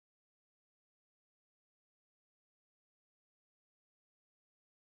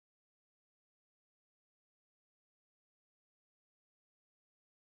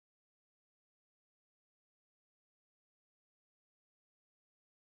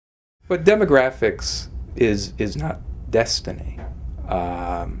But demographics is not destiny,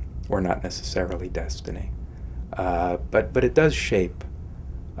 or not necessarily destiny, but it does shape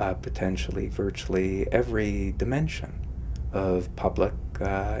potentially virtually every dimension of public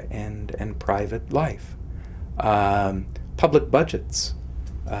and private life. Public budgets,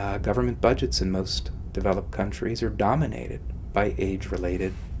 government budgets in most developed countries are dominated by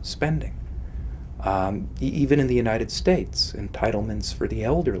age-related spending. Even in the United States, entitlements for the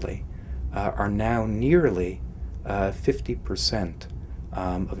elderly are now nearly 50%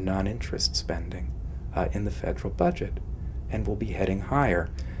 of non-interest spending in the federal budget, and will be heading higher.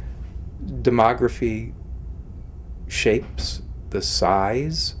 Demography shapes the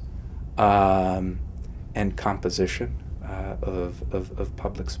size and composition of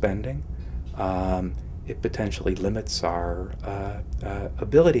public spending. It potentially limits our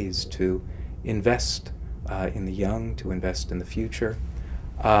abilities to invest in the young, to invest in the future.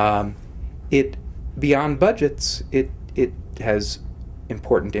 Beyond budgets, it has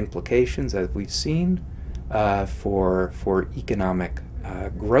important implications, as we've seen, for economic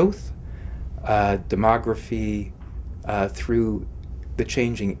growth. Demography, through the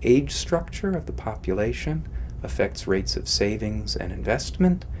changing age structure of the population, affects rates of savings and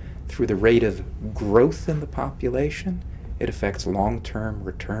investment. Through the rate of growth in the population, it affects long-term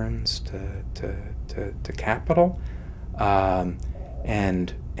returns to capital, and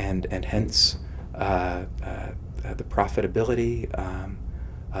hence the profitability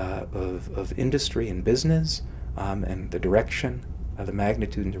of industry and business, and the direction, the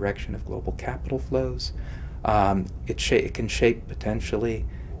magnitude and direction of global capital flows. It can shape potentially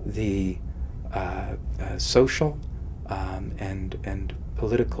the social and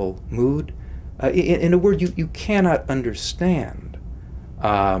political mood. In a word, you cannot understand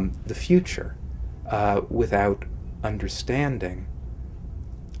the future without understanding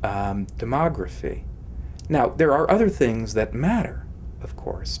demography. Now, there are other things that matter, of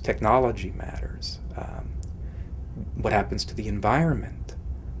course. Technology matters. What happens to the environment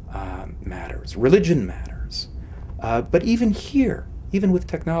matters. Religion matters. But even here, even with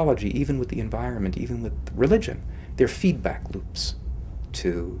technology, even with the environment, even with religion, there are feedback loops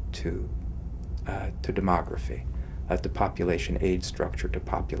to demography, to population age structure, to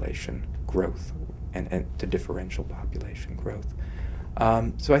population growth, and to differential population growth.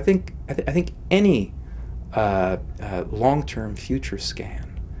 So I think any long-term future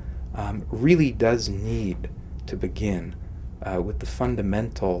scan really does need to begin with the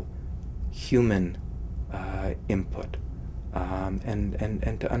fundamental human input,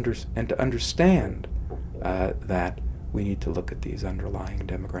 and to understand that we need to look at these underlying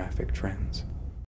demographic trends.